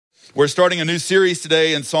We're starting a new series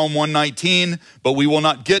today in Psalm 119, but we will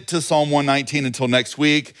not get to Psalm 119 until next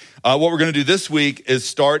week. What we're going to do this week is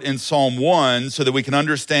start in Psalm 1 so that we can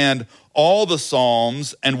understand all the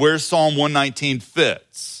Psalms and where Psalm 119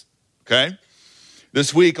 fits, okay?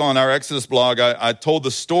 This week on our Exodus blog, I told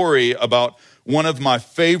the story about one of my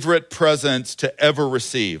favorite presents to ever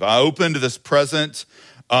receive. I opened this present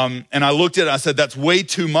and I looked at it, I said, that's way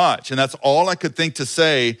too much. And that's all I could think to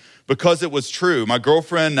say because it was true. My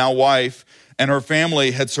girlfriend, now wife, and her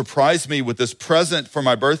family had surprised me with this present for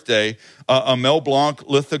my birthday, a Mel Blanc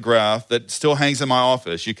lithograph that still hangs in my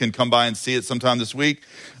office. You can come by and see it sometime this week.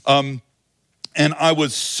 And I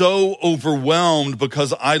was so overwhelmed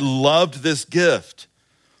because I loved this gift.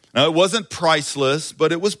 Now, it wasn't priceless,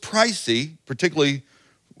 but it was pricey, particularly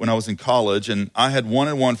when I was in college, and I had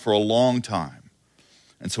wanted one for a long time.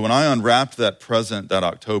 And so when I unwrapped that present that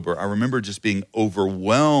October, I remember just being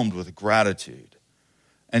overwhelmed with gratitude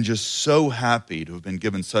and just so happy to have been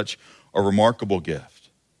given such a remarkable gift.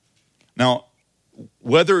 Now,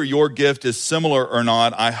 whether your gift is similar or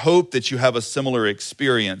not, I hope that you have a similar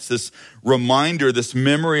experience, this reminder, this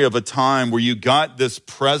memory of a time where you got this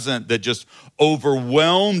present that just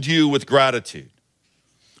overwhelmed you with gratitude,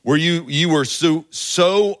 where you were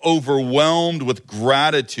so overwhelmed with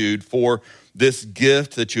gratitude for this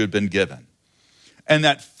gift that you had been given. And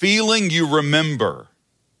that feeling you remember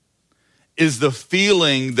is the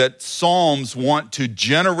feeling that Psalms want to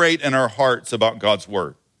generate in our hearts about God's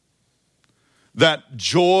word. That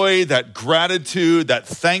joy, that gratitude, that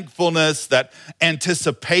thankfulness, that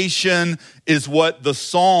anticipation is what the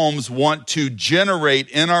Psalms want to generate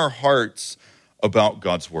in our hearts about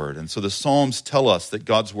God's word. And so the Psalms tell us that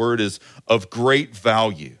God's word is of great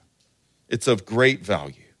value. It's of great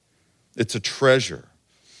value. It's a treasure.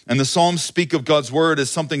 And the Psalms speak of God's word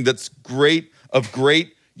as something that's of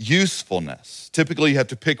great usefulness. Typically, you have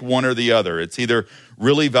to pick one or the other. It's either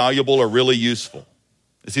really valuable or really useful.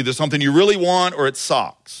 It's either something you really want or it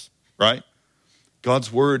sucks, right?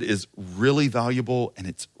 God's word is really valuable and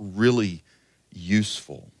it's really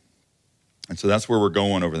useful. And so that's where we're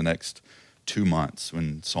going over the next 2 months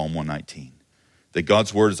in Psalm 119. That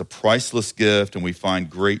God's word is a priceless gift and we find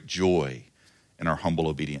great joy in our humble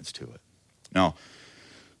obedience to it. Now,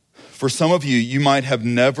 for some of you, you might have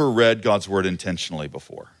never read God's word intentionally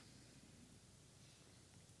before.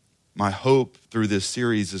 My hope through this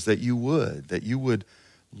series is that you would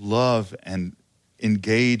love and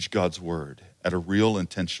engage God's word at a real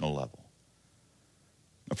intentional level.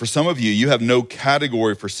 Now, for some of you, you have no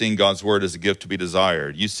category for seeing God's word as a gift to be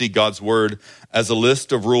desired. You see God's word as a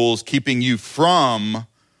list of rules keeping you from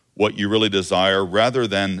what you really desire rather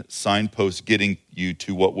than signposts getting you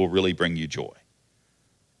to what will really bring you joy.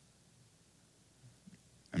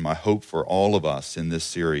 And my hope for all of us in this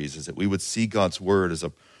series is that we would see God's word as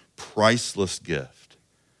a priceless gift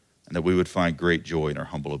and that we would find great joy in our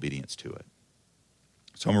humble obedience to it.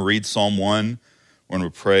 So I'm going to read Psalm 1, we're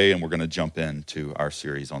going to pray, and we're going to jump into our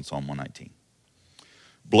series on Psalm 119.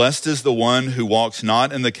 Blessed is the one who walks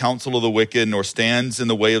not in the counsel of the wicked, nor stands in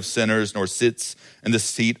the way of sinners, nor sits in the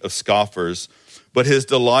seat of scoffers. But his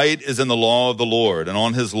delight is in the law of the Lord, and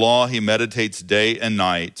on his law he meditates day and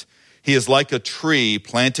night. He is like a tree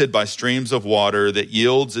planted by streams of water that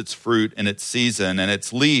yields its fruit in its season, and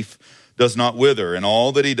its leaf does not wither. In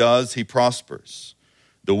all that he does, he prospers.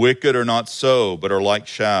 The wicked are not so, but are like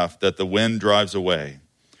chaff that the wind drives away.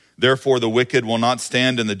 Therefore, the wicked will not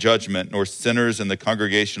stand in the judgment, nor sinners in the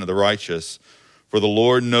congregation of the righteous. For the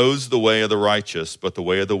Lord knows the way of the righteous, but the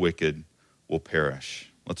way of the wicked will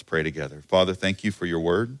perish. Let's pray together. Father, thank you for your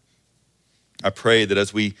word. I pray that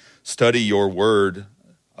as we study your word,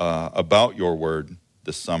 about your word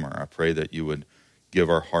this summer, I pray that you would give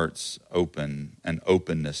our hearts open and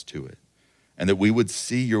openness to it, and that we would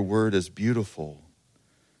see your word as beautiful,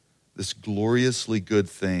 this gloriously good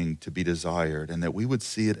thing to be desired, and that we would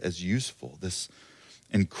see it as useful, this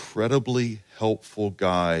incredibly helpful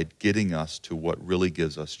guide getting us to what really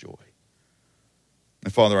gives us joy.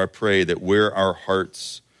 And Father, I pray that where our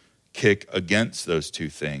hearts kick against those two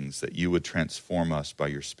things, that you would transform us by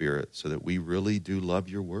your Spirit so that we really do love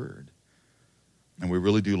your word, and we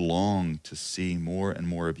really do long to see more and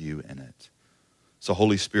more of you in it. So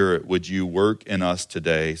Holy Spirit, would you work in us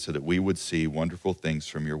today so that we would see wonderful things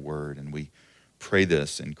from your word? And we pray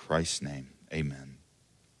this in Christ's name. Amen.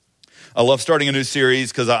 I love starting a new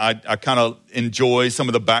series because I kind of enjoy some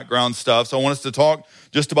of the background stuff. So I want us to talk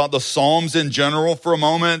just about the Psalms in general for a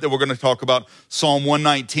moment. Then we're going to talk about Psalm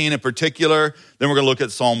 119 in particular. Then we're going to look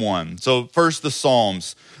at Psalm 1. So first, the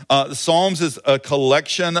Psalms. The Psalms is a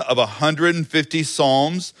collection of 150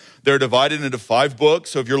 Psalms. They're divided into 5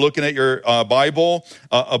 books. So if you're looking at your Bible,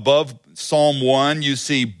 above Psalm 1, you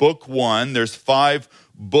see book 1. There's 5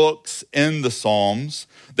 books in the Psalms.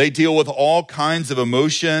 They deal with all kinds of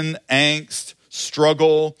emotion, angst,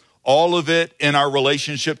 struggle, all of it in our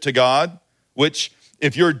relationship to God, which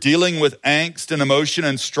if you're dealing with angst and emotion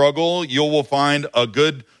and struggle, you will find a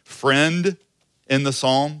good friend in the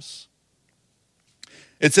Psalms.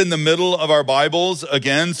 It's in the middle of our Bibles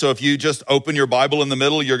again, so if you just open your Bible in the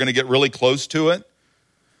middle, you're going to get really close to it.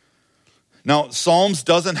 Now, Psalms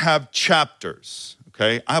doesn't have chapters,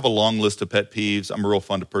 okay? I have a long list of pet peeves. I'm a real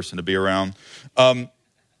fun person to be around.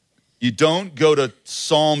 You don't go to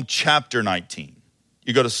Psalm chapter 19.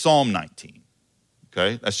 You go to Psalm 19,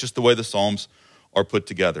 okay? That's just the way the Psalms are put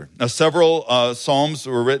together. Now, several Psalms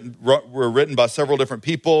were written by several different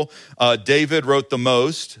people. David wrote the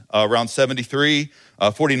most, around 73.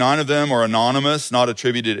 49 of them are anonymous, not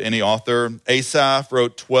attributed to any author. Asaph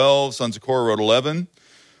wrote 12. Sons of Korah wrote 11.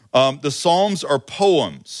 The Psalms are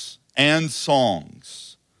poems and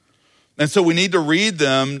songs. And so we need to read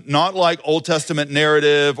them not like Old Testament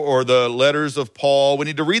narrative or the letters of Paul. We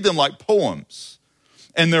need to read them like poems.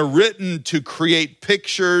 And they're written to create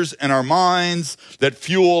pictures in our minds that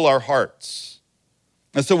fuel our hearts.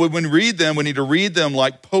 And so when we read them, we need to read them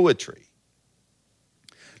like poetry.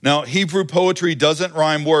 Now, Hebrew poetry doesn't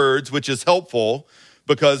rhyme words, which is helpful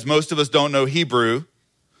because most of us don't know Hebrew.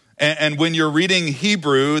 And when you're reading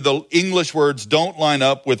Hebrew, the English words don't line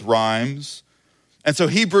up with rhymes. And so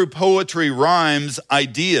Hebrew poetry rhymes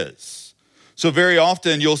ideas. So very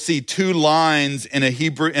often you'll see 2 lines in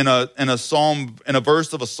a psalm, in a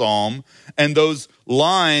verse of a psalm, and those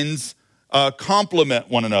lines complement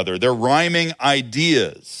one another. They're rhyming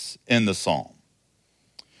ideas in the psalm.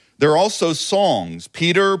 They're also songs.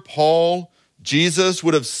 Peter, Paul, Jesus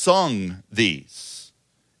would have sung these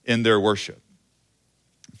in their worship.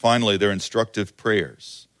 Finally, they're instructive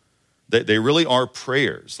prayers. They really are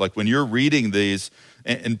prayers. Like when you're reading these,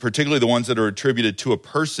 and particularly the ones that are attributed to a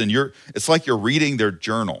person, it's like you're reading their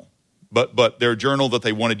journal, but their journal that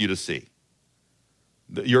they wanted you to see.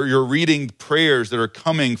 You're reading prayers that are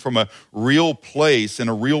coming from a real place and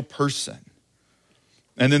a real person.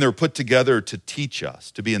 And then they're put together to teach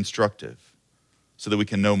us, to be instructive, so that we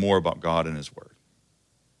can know more about God and his word.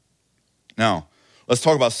 Now, let's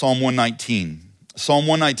talk about Psalm 119. Psalm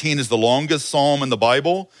 119 is the longest psalm in the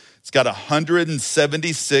Bible. It's got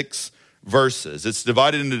 176 verses. It's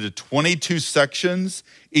divided into 22 sections,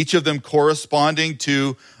 each of them corresponding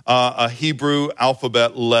to a Hebrew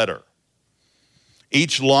alphabet letter.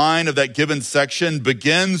 Each line of that given section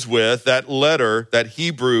begins with that letter, that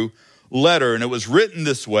Hebrew letter, and it was written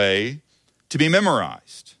this way to be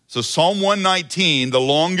memorized. So Psalm 119, the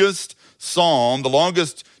longest psalm, the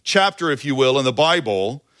longest chapter, if you will, in the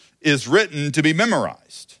Bible, is written to be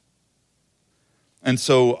memorized. And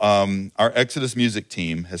so our Exodus music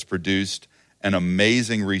team has produced an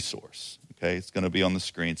amazing resource. Okay, it's going to be on the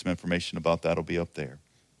screen. Some information about that will be up there.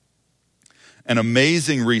 An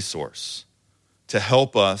amazing resource to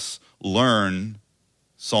help us learn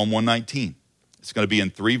Psalm 119. It's going to be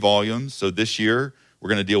in 3 volumes. So this year, we're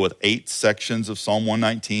going to deal with 8 sections of Psalm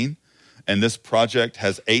 119. And this project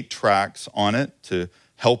has 8 tracks on it to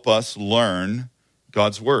help us learn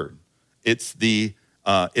God's word. It's the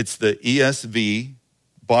ESV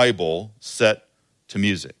Bible set to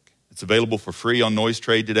music. It's available for free on Noise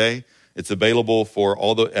Trade today. It's available for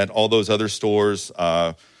at all those other stores,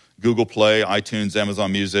 Google Play, iTunes,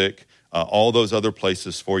 Amazon Music, all those other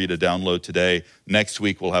places for you to download today. Next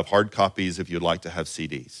week, we'll have hard copies if you'd like to have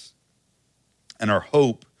CDs. And our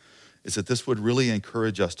hope is that this would really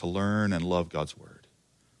encourage us to learn and love God's word.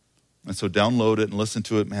 And so download it and listen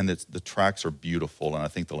to it. Man, the tracks are beautiful, and I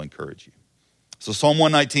think they'll encourage you. So Psalm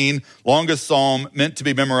 119, longest psalm, meant to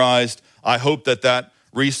be memorized. I hope that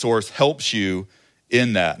resource helps you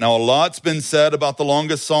in that. Now, a lot's been said about the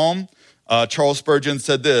longest psalm. Charles Spurgeon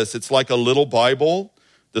said this: it's like a little Bible.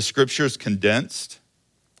 The scripture's condensed.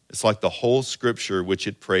 It's like the whole scripture which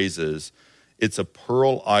it praises. It's a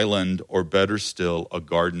pearl island, or better still, a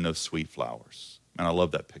garden of sweet flowers. And I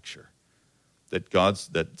love that picture.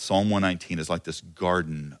 That Psalm 119 is like this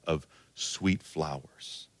garden of sweet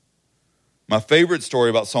flowers. My favorite story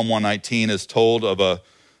about Psalm 119 is told of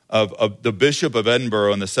the Bishop of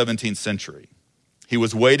Edinburgh in the 17th century. He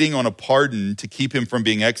was waiting on a pardon to keep him from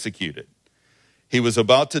being executed. He was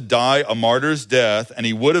about to die a martyr's death, and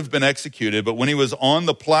he would have been executed. But when he was on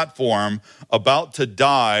the platform about to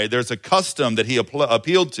die, there's a custom that he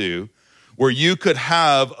appealed to where you could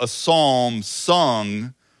have a psalm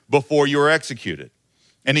sung before you were executed.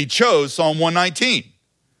 And he chose Psalm 119.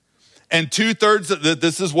 And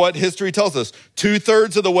this is what history tells us,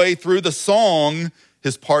 2/3 of the way through the song,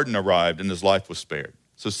 his pardon arrived and his life was spared.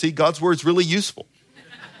 So see, God's word's really useful,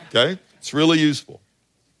 okay? It's really useful.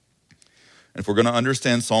 And if we're going to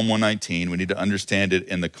understand Psalm 119, we need to understand it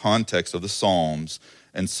in the context of the Psalms,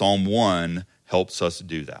 and Psalm 1 helps us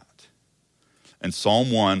do that. And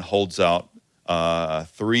Psalm 1 holds out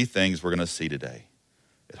three things we're going to see today.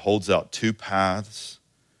 It holds out two paths,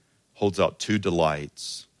 holds out two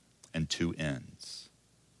delights, and two ends.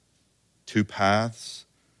 Two paths,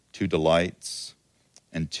 two delights,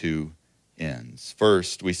 and two ends.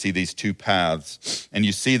 First, we see these two paths, and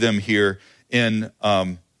you see them here in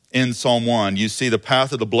Psalm 1. You see the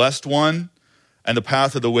path of the blessed one and the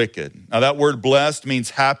path of the wicked. Now that word blessed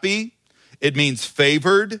means happy. It means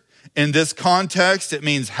favored. In this context, it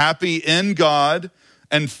means happy in God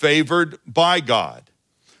and favored by God.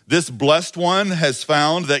 This blessed one has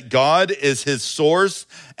found that God is his source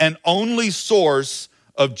and only source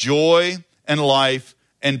of joy and life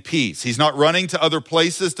and peace. He's not running to other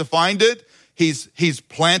places to find it. He's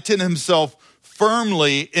planted himself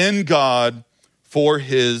firmly in God for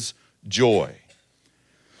his joy.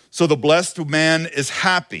 So the blessed man is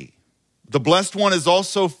happy. The blessed one is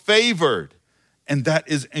also favored. And that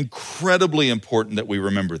is incredibly important that we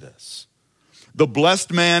remember this. The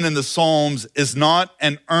blessed man in the Psalms is not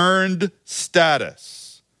an earned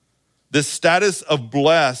status. This status of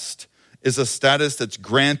blessed is a status that's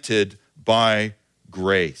granted by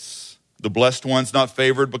grace. The blessed one's not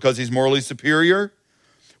favored because he's morally superior.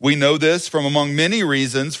 We know this from among many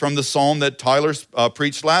reasons from the psalm that Tyler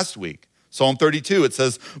preached last week. Psalm 32, it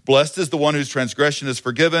says, blessed is the one whose transgression is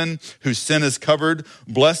forgiven, whose sin is covered.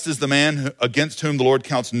 Blessed is the man against whom the Lord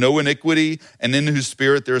counts no iniquity, and in whose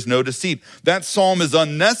spirit there is no deceit. That psalm is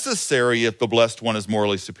unnecessary if the blessed one is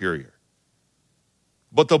morally superior.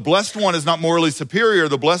 But the blessed one is not morally superior.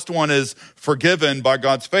 The blessed one is forgiven by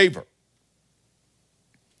God's favor.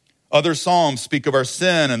 Other psalms speak of our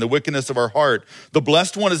sin and the wickedness of our heart. The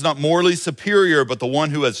blessed one is not morally superior, but the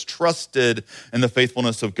one who has trusted in the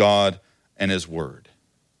faithfulness of God and his word.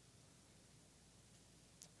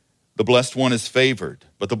 The blessed one is favored,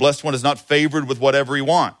 but the blessed one is not favored with whatever he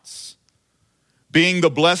wants. Being the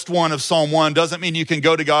blessed one of Psalm 1 doesn't mean you can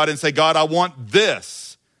go to God and say, God, I want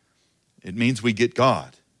this. It means we get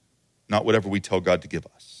God, not whatever we tell God to give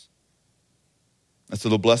us. And so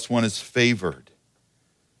the blessed one is favored.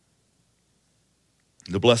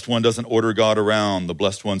 The blessed one doesn't order God around. The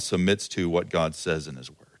blessed one submits to what God says in his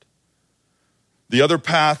word. The other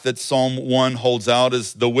path that Psalm 1 holds out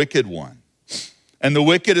is the wicked one. And the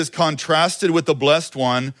wicked is contrasted with the blessed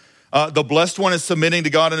one. The blessed one is submitting to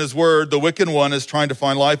God and his word. The wicked one is trying to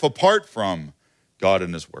find life apart from God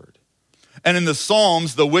and his word. And in the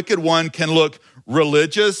Psalms, the wicked one can look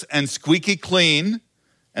religious and squeaky clean,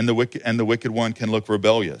 and the wicked one can look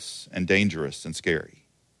rebellious and dangerous and scary.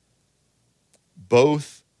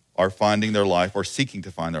 Both are finding their life or seeking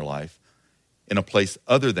to find their life in a place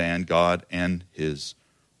other than God and his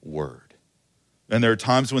word. And there are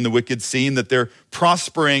times when the wicked seem that they're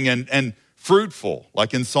prospering and fruitful,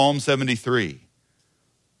 like in Psalm 73.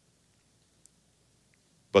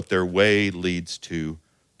 But their way leads to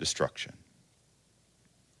destruction.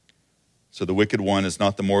 So the wicked one is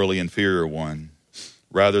not the morally inferior one.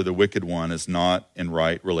 Rather, the wicked one is not in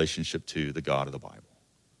right relationship to the God of the Bible.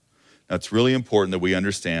 Now, it's really important that we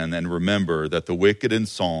understand and remember that the wicked in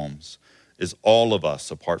Psalms is all of us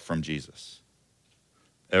apart from Jesus.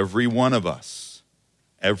 Every one of us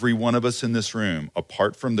in this room,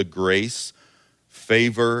 apart from the grace,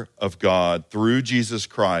 favor of God through Jesus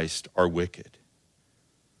Christ, are wicked.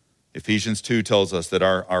 Ephesians 2 tells us that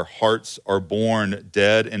our hearts are born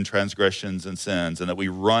dead in transgressions and sins, and that we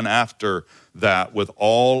run after that with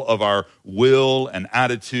all of our will and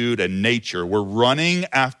attitude and nature. We're running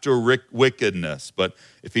after wickedness. But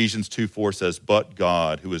Ephesians 2:4 says, but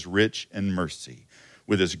God, who is rich in mercy,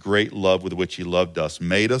 with his great love with which he loved us,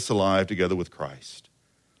 made us alive together with Christ.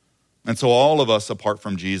 And so all of us, apart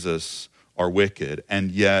from Jesus, are wicked.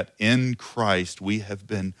 And yet in Christ, we have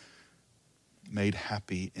been made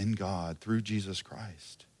happy in God through Jesus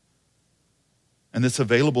Christ. And it's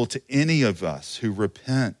available to any of us who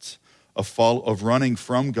repent of running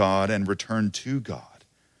from God and return to God.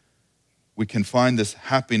 We can find this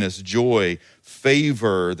happiness, joy,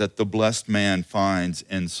 favor that the blessed man finds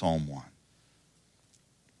in Psalm 1.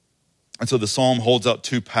 And so the psalm holds out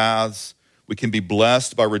two paths. We can be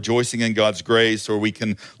blessed by rejoicing in God's grace, or we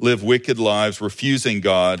can live wicked lives refusing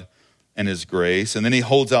God and his grace. And then he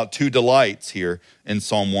holds out two delights here in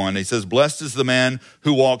Psalm 1. He says, blessed is the man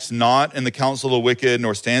who walks not in the counsel of the wicked,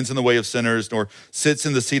 nor stands in the way of sinners, nor sits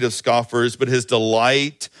in the seat of scoffers, but his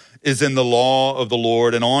delight is in the law of the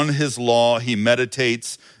Lord, and on his law he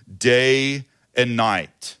meditates day and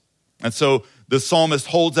night. And so the psalmist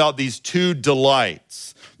holds out these two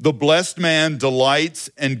delights. The blessed man delights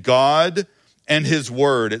in God and his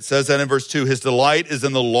word. It says that in verse 2, his delight is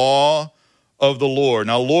in the law of the Lord.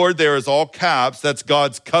 Now, Lord there is all caps. That's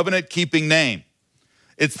God's covenant-keeping name.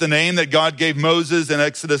 It's the name that God gave Moses in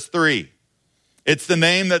Exodus 3. It's the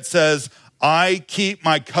name that says, I keep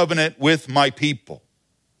my covenant with my people.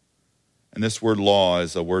 And this word law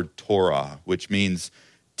is a word Torah, which means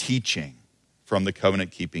teaching from the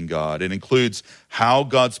covenant-keeping God. It includes how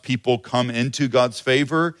God's people come into God's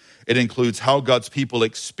favor. It includes how God's people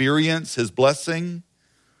experience his blessing.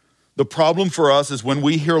 The problem for us is when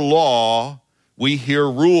we hear law, we hear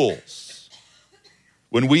rules.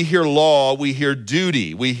 When we hear law, we hear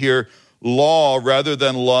duty. We hear law rather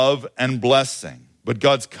than love and blessing. But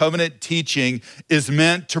God's covenant teaching is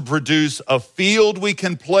meant to produce a field we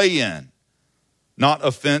can play in, not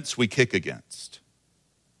a fence we kick against.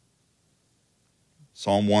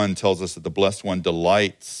 Psalm 1 tells us that the blessed one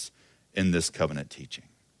delights in this covenant teaching.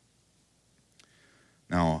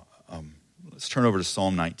 Now, let's turn over to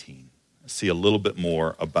Psalm 19. See a little bit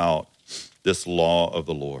more about this law of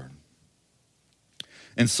the Lord.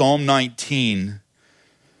 In Psalm 19,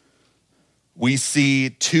 we see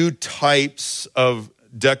two types of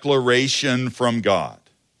declaration from God.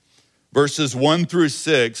 Verses 1 through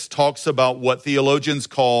 6 talks about what theologians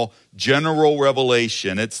call general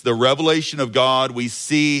revelation. It's the revelation of God we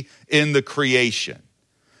see in the creation.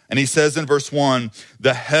 And he says in verse 1,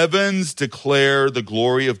 the heavens declare the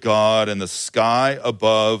glory of God, and the sky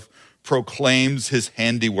above proclaims his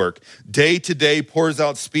handiwork. Day to day pours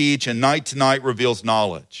out speech, and night to night reveals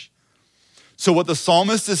knowledge. So what the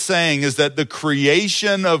psalmist is saying is that the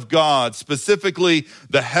creation of God, specifically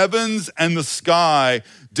the heavens and the sky,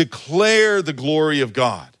 declare the glory of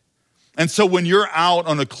God. And so when you're out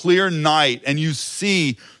on a clear night and you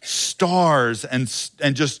see stars and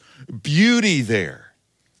just beauty there,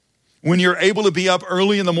 when you're able to be up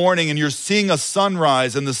early in the morning and you're seeing a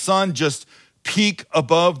sunrise and the sun just peak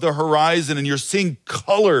above the horizon and you're seeing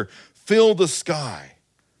color fill the sky,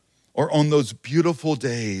 or on those beautiful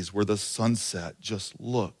days where the sunset just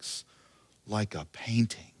looks like a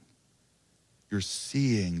painting, you're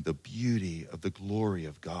seeing the beauty of the glory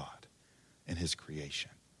of God in his creation.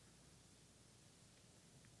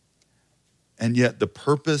 And yet the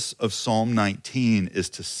purpose of Psalm 19 is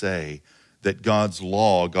to say that God's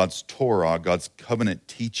law, God's Torah, God's covenant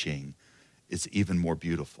teaching is even more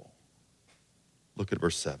beautiful. Look at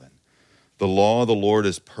verse 7. The law of the Lord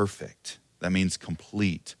is perfect. That means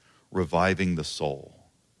complete, reviving the soul.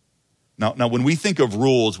 Now, when we think of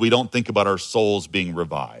rules, we don't think about our souls being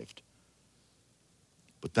revived.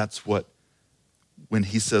 But that's what, when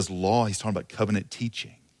he says law, he's talking about covenant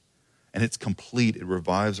teaching. And it's complete, it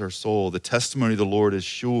revives our soul. The testimony of the Lord is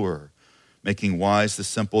sure, making wise the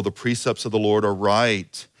simple. The precepts of the Lord are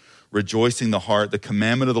right, rejoicing the heart. The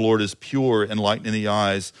commandment of the Lord is pure, enlightening the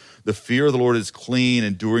eyes. The fear of the Lord is clean,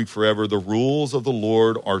 enduring forever. The rules of the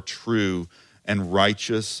Lord are true and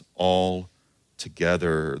righteous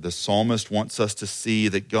altogether. The psalmist wants us to see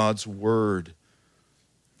that God's word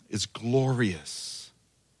is glorious.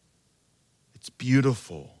 It's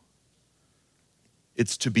beautiful.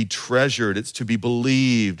 It's to be treasured. It's to be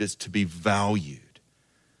believed. It's to be valued.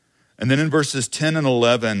 And then in verses 10 and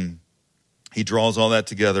 11, he draws all that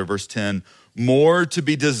together. Verse 10, more to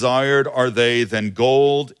be desired are they than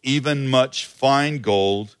gold, even much fine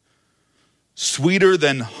gold, sweeter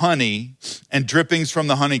than honey and drippings from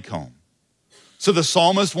the honeycomb. So the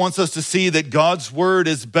psalmist wants us to see that God's word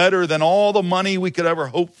is better than all the money we could ever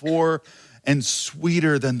hope for and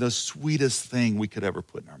sweeter than the sweetest thing we could ever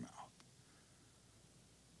put in our mouth.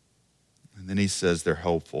 And then he says they're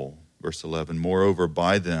helpful. Verse 11, moreover,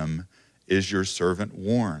 by them is your servant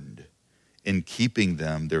warned. In keeping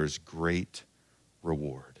them, there is great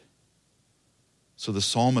reward. So the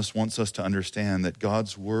psalmist wants us to understand that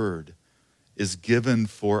God's word is given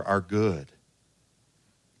for our good,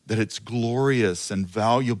 that it's glorious and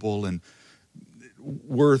valuable and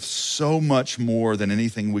worth so much more than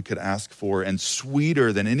anything we could ask for and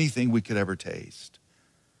sweeter than anything we could ever taste.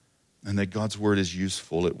 And that God's word is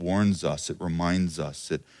useful. It warns us, it reminds us,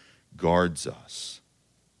 it guards us.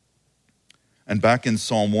 And back in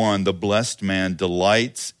Psalm 1, the blessed man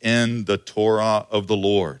delights in the Torah of the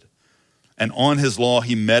Lord. and on his law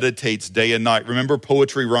he meditates day and night. Remember,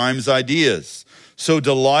 poetry rhymes ideas. So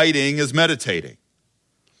delighting is meditating.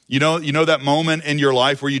 You know that moment in your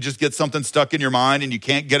life where you just get something stuck in your mind and you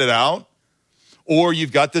can't get it out? Or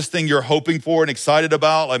you've got this thing you're hoping for and excited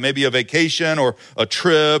about, like maybe a vacation or a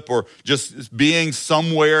trip or just being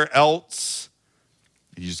somewhere else.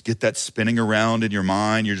 You just get that spinning around in your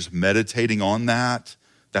mind. You're just meditating on that.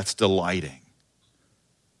 That's delighting.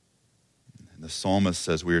 And the psalmist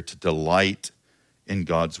says we are to delight in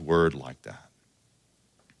God's word like that.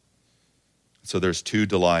 So there's two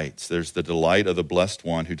delights. There's the delight of the blessed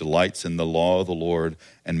one who delights in the law of the Lord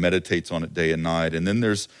and meditates on it day and night. And then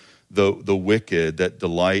there's the wicked that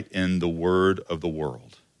delight in the word of the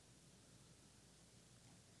world.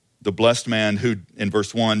 The blessed man who, in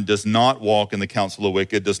verse 1, does not walk in the counsel of the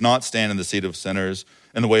wicked, does not stand in the seat of sinners,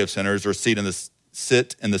 in the way of sinners, or sit in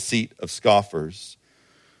the seat of scoffers.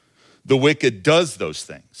 The wicked does those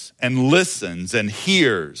things and listens and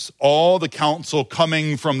hears all the counsel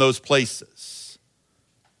coming from those places.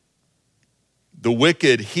 The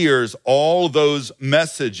wicked hears all those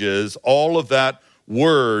messages, all of that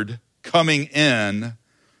word coming in,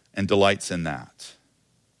 and delights in that.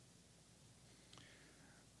 I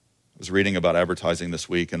was reading about advertising this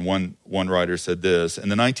week, and one writer said this: in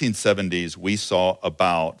the 1970s, we saw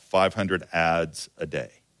about 500 ads a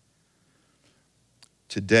day.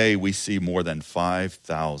 Today, we see more than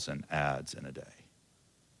 5,000 ads in a day.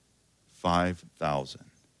 5,000.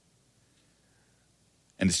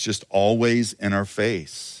 And it's just always in our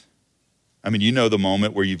face. I mean, you know the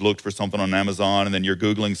moment where you've looked for something on Amazon and then you're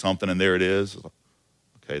Googling something and there it is.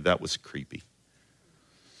 Okay, that was creepy.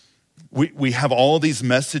 We have all these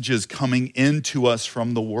messages coming into us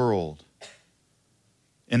from the world.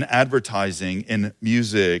 In advertising, in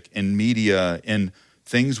music, in media, in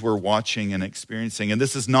things we're watching and experiencing. And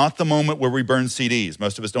this is not the moment where we burn CDs.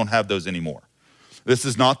 Most of us don't have those anymore. This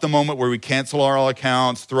is not the moment where we cancel our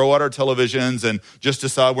accounts, throw out our televisions, and just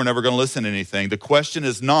decide we're never going to listen to anything. The question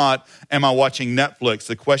is not, am I watching Netflix?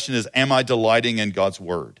 The question is, am I delighting in God's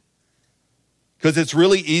word? Because it's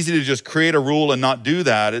really easy to just create a rule and not do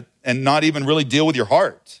that and not even really deal with your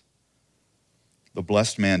heart. The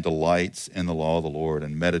blessed man delights in the law of the Lord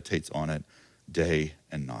and meditates on it day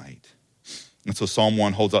and night. And so Psalm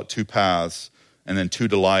 1 holds out two paths and then two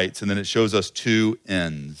delights, and then it shows us two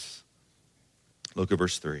ends. Look at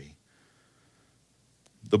verse 3.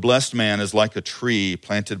 The blessed man is like a tree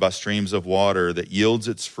planted by streams of water that yields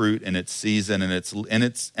its fruit in its season, and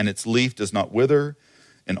its leaf does not wither.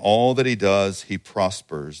 In all that he does, he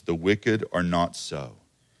prospers. The wicked are not so,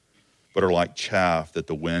 but are like chaff that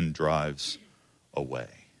the wind drives away.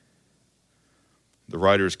 The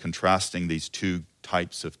writer is contrasting these two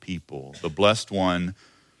types of people. The blessed one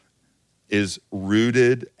is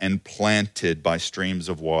rooted and planted by streams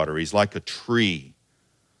of water. He's like a tree.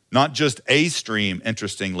 Not just a stream,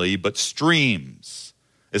 interestingly, but streams.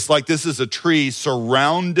 It's like this is a tree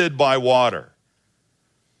surrounded by water.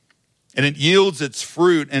 And it yields its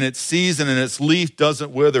fruit in its season, and its leaf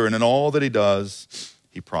doesn't wither. And in all that he does,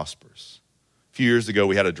 he prospers. A few years ago,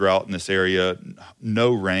 we had a drought in this area,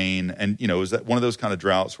 no rain. And, it was that one of those kind of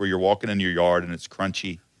droughts where you're walking in your yard and it's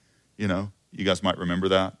crunchy. You guys might remember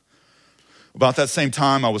that. About that same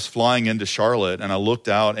time, I was flying into Charlotte and I looked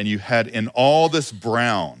out and you had in all this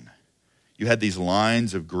brown, you had these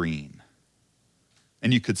lines of green.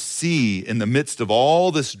 And you could see in the midst of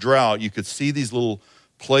all this drought, you could see these little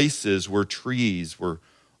places where trees were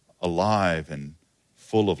alive and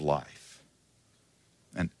full of life.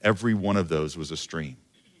 And every one of those was a stream.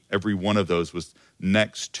 Every one of those was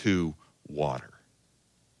next to water.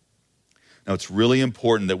 Now, it's really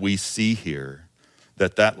important that we see here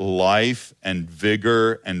that life and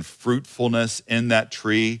vigor and fruitfulness in that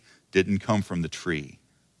tree didn't come from the tree.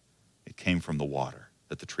 It came from the water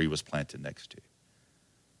that the tree was planted next to.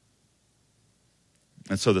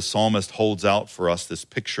 And so the psalmist holds out for us this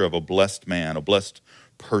picture of a blessed man, a blessed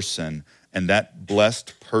person, and that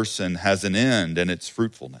blessed person has an end, and it's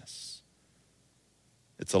fruitfulness.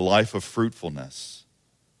 It's a life of fruitfulness.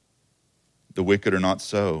 The wicked are not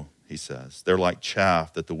so, he says. They're like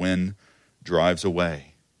chaff that the wind drives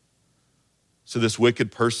away. So this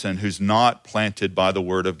wicked person who's not planted by the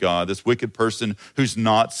word of God, this wicked person who's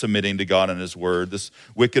not submitting to God and his word, this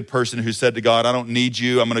wicked person who said to God, I don't need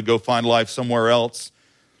you, I'm going to go find life somewhere else,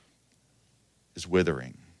 is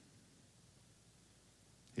withering.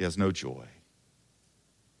 He has no joy.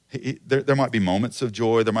 There might be moments of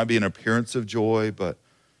joy, there might be an appearance of joy, but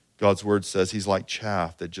God's word says he's like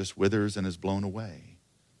chaff that just withers and is blown away.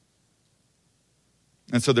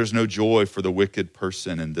 And so there's no joy for the wicked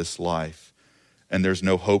person in this life. and there's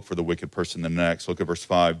no hope for the wicked person in the next. Look at verse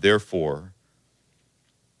 5. Therefore,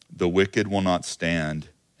 the wicked will not stand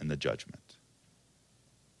in the judgment,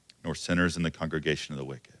 nor sinners in the congregation of the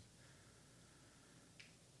wicked.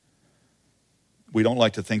 We don't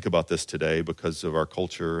like to think about this today because of our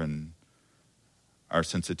culture and our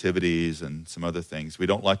sensitivities and some other things. We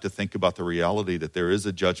don't like to think about the reality that there is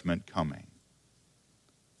a judgment coming.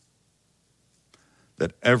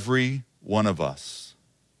 That every one of us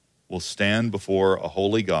will stand before a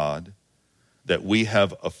holy God that we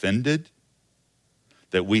have offended,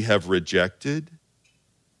 that we have rejected,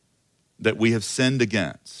 that we have sinned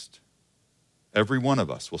against. Every one of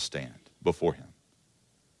us will stand before him.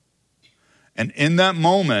 And in that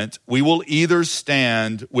moment, we will either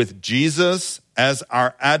stand with Jesus as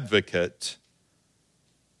our advocate,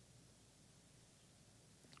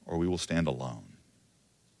 or we will stand alone.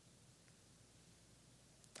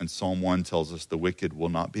 And Psalm 1 tells us the wicked will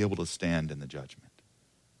not be able to stand in the judgment.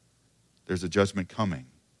 There's a judgment coming.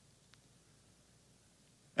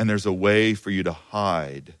 And there's a way for you to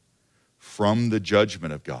hide from the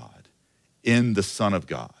judgment of God in the Son of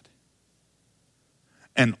God.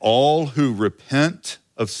 And all who repent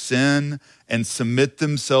of sin and submit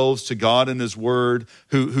themselves to God and his word,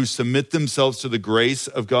 who submit themselves to the grace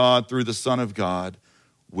of God through the Son of God,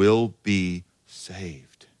 will be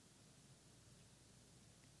saved.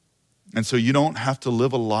 And so you don't have to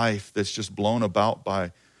live a life that's just blown about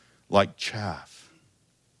by like chaff.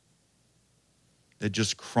 It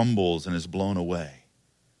just crumbles and is blown away.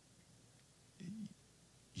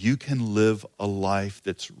 You can live a life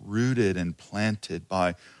that's rooted and planted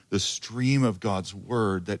by the stream of God's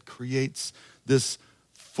word that creates this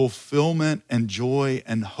fulfillment and joy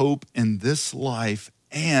and hope in this life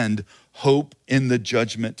and hope in the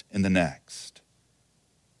judgment in the next.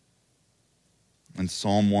 And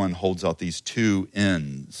Psalm 1 holds out these two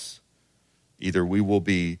ends. Either we will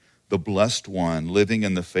be the blessed one living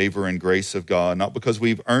in the favor and grace of God, not because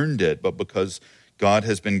we've earned it, but because God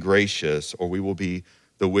has been gracious, or we will be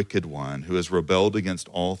the wicked one who has rebelled against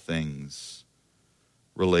all things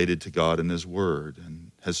related to God and his word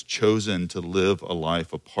and has chosen to live a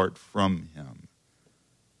life apart from him,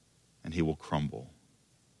 and he will crumble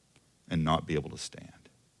and not be able to stand.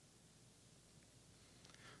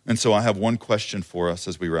 And so I have one question for us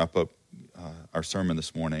as we wrap up our sermon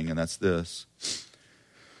this morning, and that's this.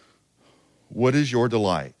 What is your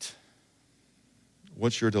delight?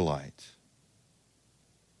 What's your delight?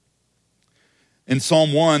 In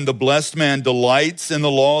Psalm 1, the blessed man delights in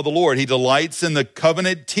the law of the Lord. He delights in the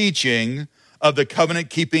covenant teaching of the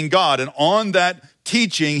covenant-keeping God. And on that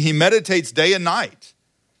teaching, he meditates day and night.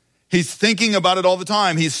 He's thinking about it all the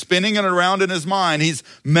time. He's spinning it around in his mind. He's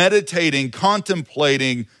meditating,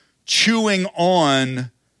 contemplating, chewing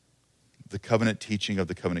on the covenant teaching of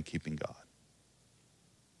the covenant-keeping God.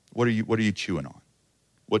 What are you chewing on?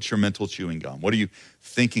 What's your mental chewing gum? What are you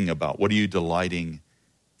thinking about? What are you delighting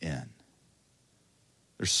in?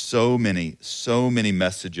 There's so many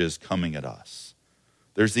messages coming at us.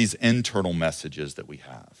 There's these internal messages that we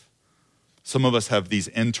have. Some of us have these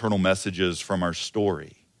internal messages from our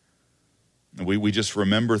story. We just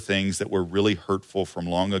remember things that were really hurtful from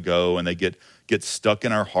long ago, and they get stuck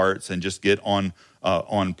in our hearts and just get on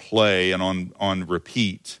play and on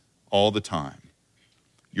repeat all the time.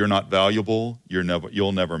 You're not valuable.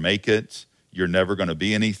 You'll never make it. You're never going to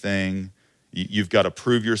be anything. You've got to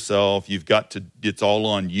prove yourself. It's all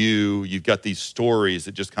on you. You've got these stories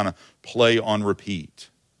that just kind of play on repeat.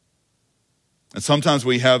 And sometimes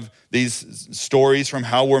we have these stories from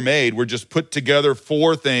how we're made. We're just put together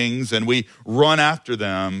for things and we run after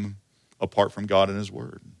them apart from God and his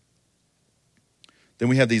word. Then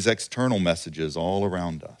we have these external messages all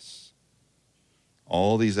around us.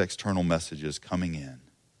 All these external messages coming in.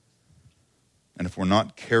 And if we're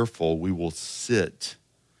not careful, we will sit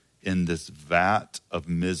in this vat of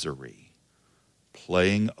misery,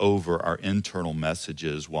 playing over our internal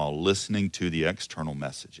messages while listening to the external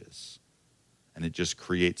messages. And it just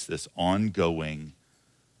creates this ongoing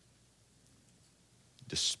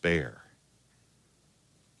despair.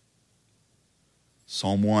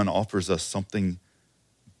 Psalm 1 offers us something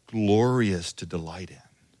glorious to delight in.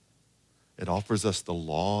 It offers us the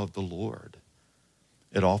law of the Lord.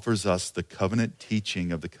 It offers us the covenant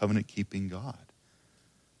teaching of the covenant-keeping God.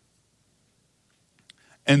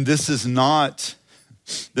 And this is not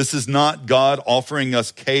God offering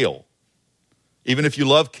us kale, even if you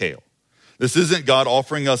love kale. This isn't God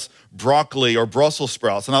offering us broccoli or Brussels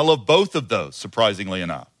sprouts, and I love both of those, surprisingly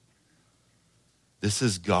enough. This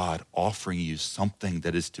is God offering you something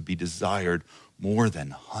that is to be desired more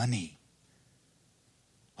than honey.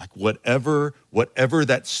 Like whatever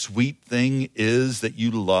that sweet thing is that you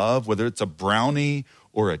love, whether it's a brownie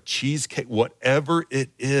or a cheesecake, whatever it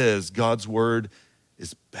is, God's word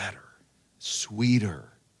is better,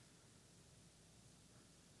 sweeter.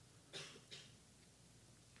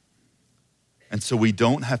 And so we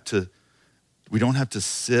don't have to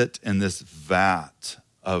sit in this vat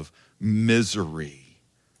of misery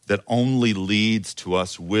that only leads to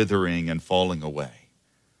us withering and falling away.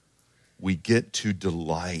 We get to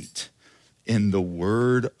delight in the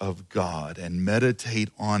word of God and meditate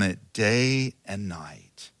on it day and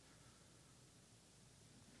night.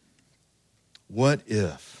 What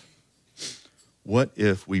if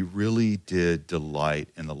we really did delight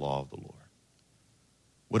in the law of the Lord?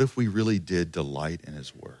 What if we really did delight in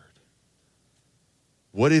his word?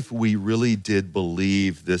 What if we really did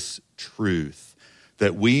believe this truth,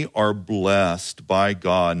 that we are blessed by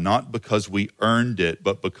God, not because we earned it,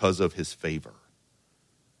 but because of his favor?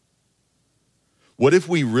 What if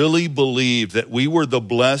we really believed that we were the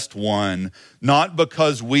blessed one, not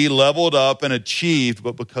because we leveled up and achieved,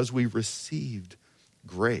 but because we received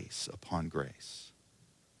grace upon grace?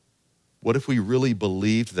 What if we really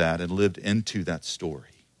believed that and lived into that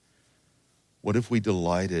story? What if we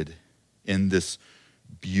delighted in this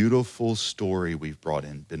beautiful story we've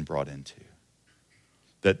been brought into?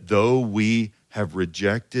 That though we have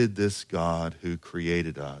rejected this God who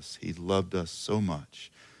created us, he loved us so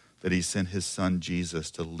much that he sent his son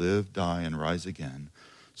Jesus to live, die, and rise again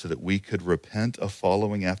so that we could repent of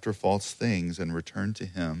following after false things and return to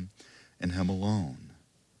him and him alone.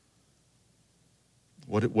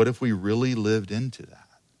 What if we really lived into that?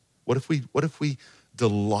 What if we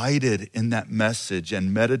delighted in that message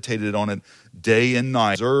and meditated on it day and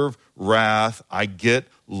night? I deserve wrath, I get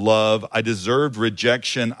love. I deserved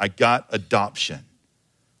rejection, I got adoption.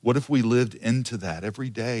 What if we lived into that every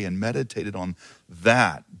day and meditated on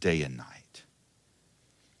that day and night?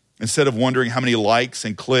 Instead of wondering how many likes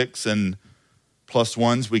and clicks and plus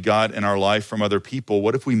ones we got in our life from other people,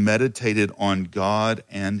 what if we meditated on God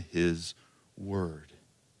and his word?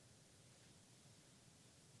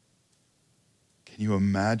 Can you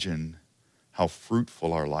imagine how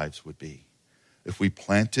fruitful our lives would be if we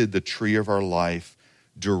planted the tree of our life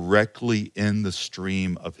directly in the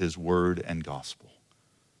stream of his word and gospel?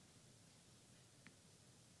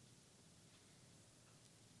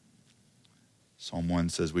 Psalm 1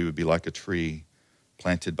 says we would be like a tree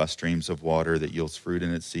planted by streams of water that yields fruit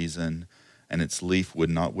in its season, and its leaf would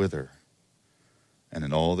not wither. And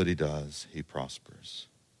in all that he does, he prospers.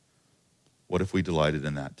 What if we delighted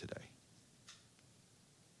in that today?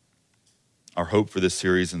 Our hope for this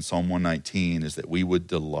series in Psalm 119 is that we would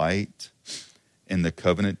delight in the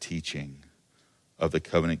covenant teaching of the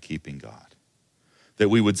covenant-keeping God. That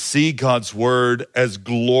we would see God's word as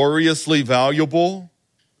gloriously valuable,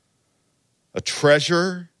 a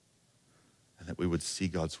treasure, and that we would see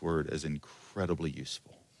God's word as incredibly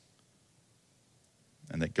useful.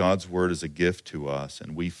 And that God's word is a gift to us,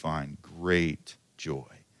 and we find great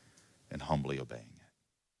joy in humbly obeying.